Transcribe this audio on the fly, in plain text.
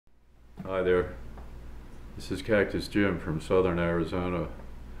Hi there, this is Cactus Jim from southern Arizona,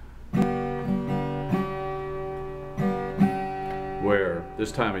 where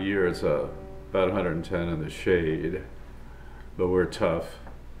this time of year it's about 110 in the shade, but we're tough.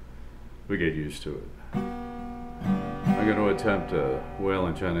 We get used to it. I'm going to attempt a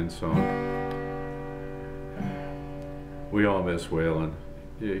Waylon Jennings song. We all miss Waylon.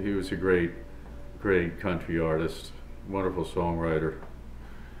 He was a great country artist, wonderful songwriter.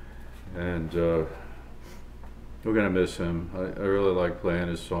 And we're gonna miss him. I really like playing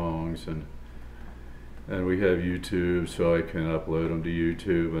his songs, and we have YouTube, so I can upload them to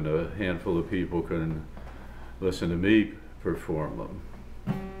YouTube, and a handful of people can listen to me perform them.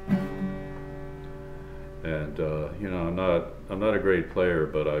 And you know, I'm not a great player,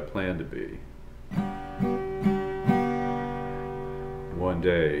 but I plan to be one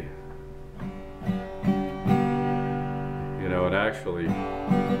day. You know, and actually,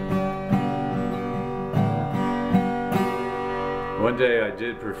 one day I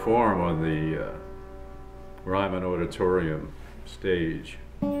did perform on the Ryman Auditorium stage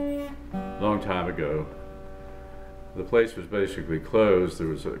a long time ago. The place was basically closed. There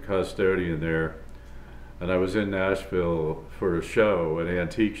was a custodian there, and I was in Nashville for a show, an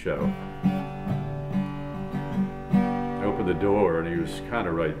antique show. I opened the door and he was kind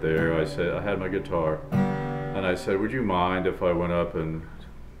of right there. I had my guitar, and I said, "Would you mind if I went up and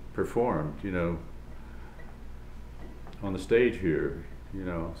performed, you know, on the stage here, you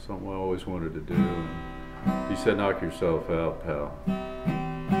know, something I always wanted to do?" And he said, "Knock yourself out, pal."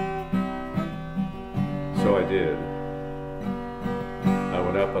 So I did. I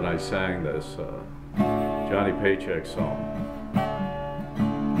went up and I sang this Johnny Paycheck song.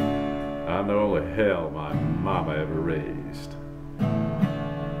 "I'm the only hell my mama ever raised."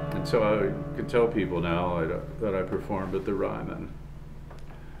 And so I can tell people now that I performed at the Ryman.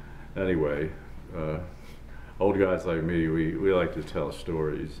 Anyway, old guys like me, we like to tell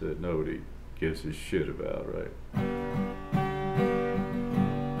stories that nobody gives a shit about, right?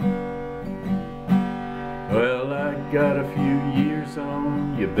 Well, I got a few years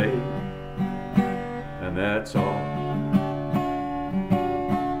on you, babe, and that's all.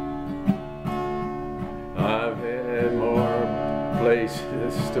 I've had more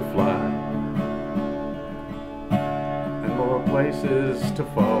places to fly and more places to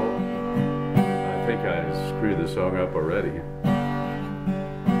fall. I think I screwed the song up already.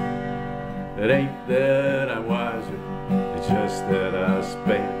 It ain't that I'm wiser, it's just that I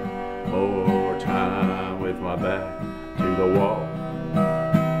spend more time with my back to the wall.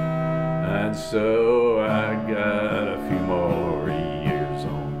 And so I got a few more years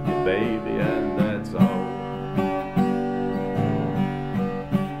on you, baby, and that's all.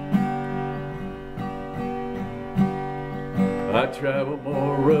 I travel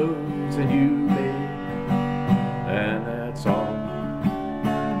more roads than you, babe, and that's all.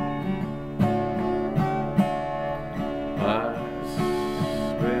 I've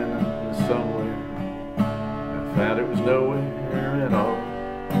been somewhere, I found it was nowhere at all.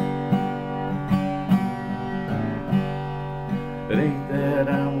 It ain't that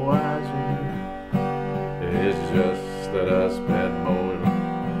I'm wiser, it's just that I spend more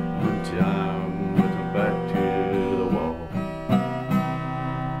time with my back to the wall.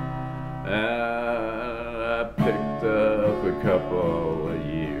 And I picked up a couple of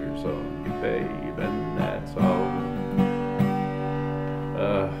years on you, babe, and that's all.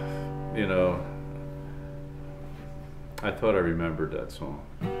 You know, I thought I remembered that song.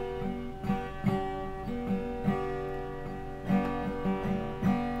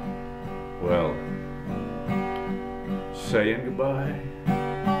 Well, saying goodbye,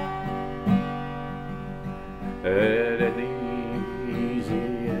 it ain't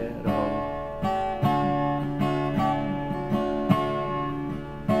easy at all.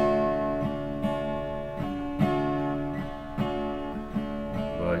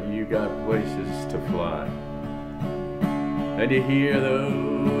 But you got places to fly, and you hear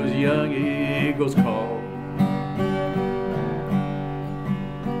those young eagles call.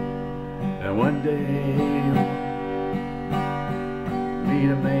 And one day you'll meet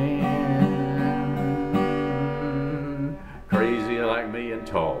a man crazy like me and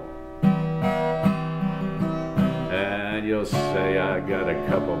tall, and you'll say, "I got a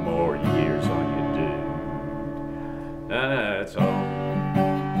couple more years on you, dude," and that's all.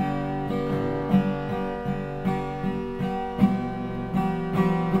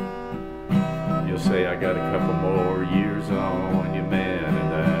 You'll say, "I got a couple more years on you, man,"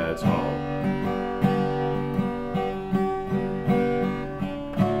 and that's all.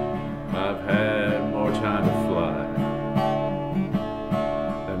 I've had more time to fly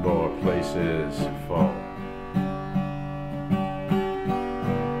and more places to fall.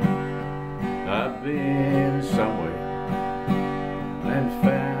 I've been somewhere and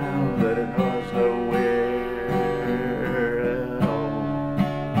found that it was nowhere at all.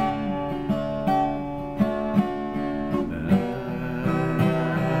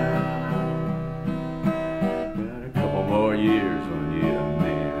 I've got a couple more years on you,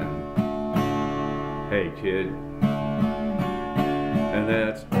 man. Hey, kid. And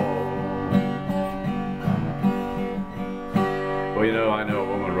that's all. Well, you know, I know a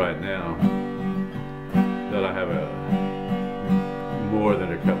woman right now that I have more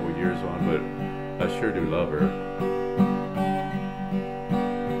than a couple years on, but I sure do love her.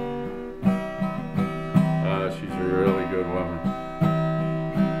 She's a really good woman.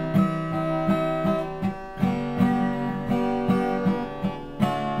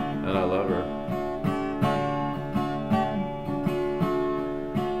 And I love her.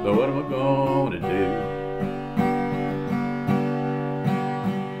 But what am I gonna do?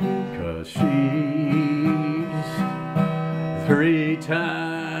 'Cause she's 3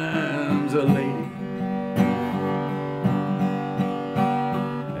 times a lady,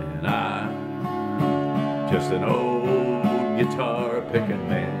 and I'm just an old guitar picking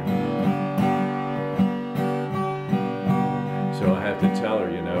man. So I have to tell her,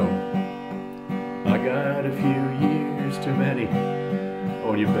 you know, I got a few years too many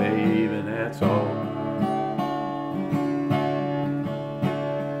on you, babe, and that's all.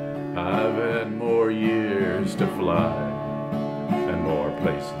 I've had more years to fly and more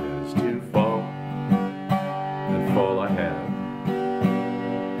places to fall than fall I have.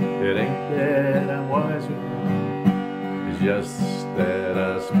 It ain't that I'm wiser, it's just that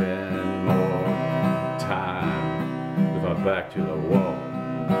I spend more time with my back to the wall.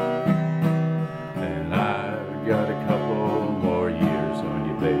 And I've got a couple more years on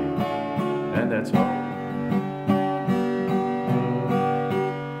you, babe, and that's all.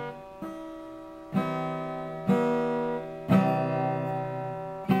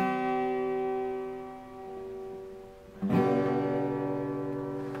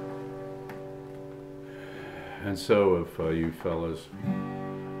 And so if you fellas,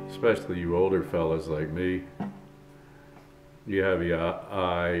 especially you older fellas like me, you have your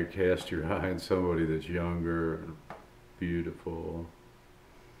eye, you cast your eye on somebody that's younger and beautiful,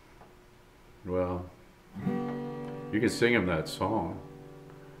 well, you can sing them that song.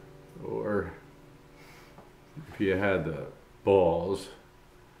 Or if you had the balls,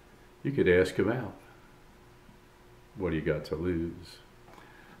 you could ask them out. What do you got to lose?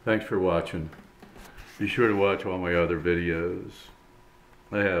 Thanks for watching. Be sure to watch all my other videos.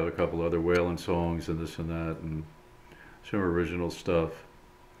 I have a couple other Waylon songs and this and that, and some original stuff.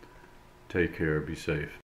 Take care, be safe.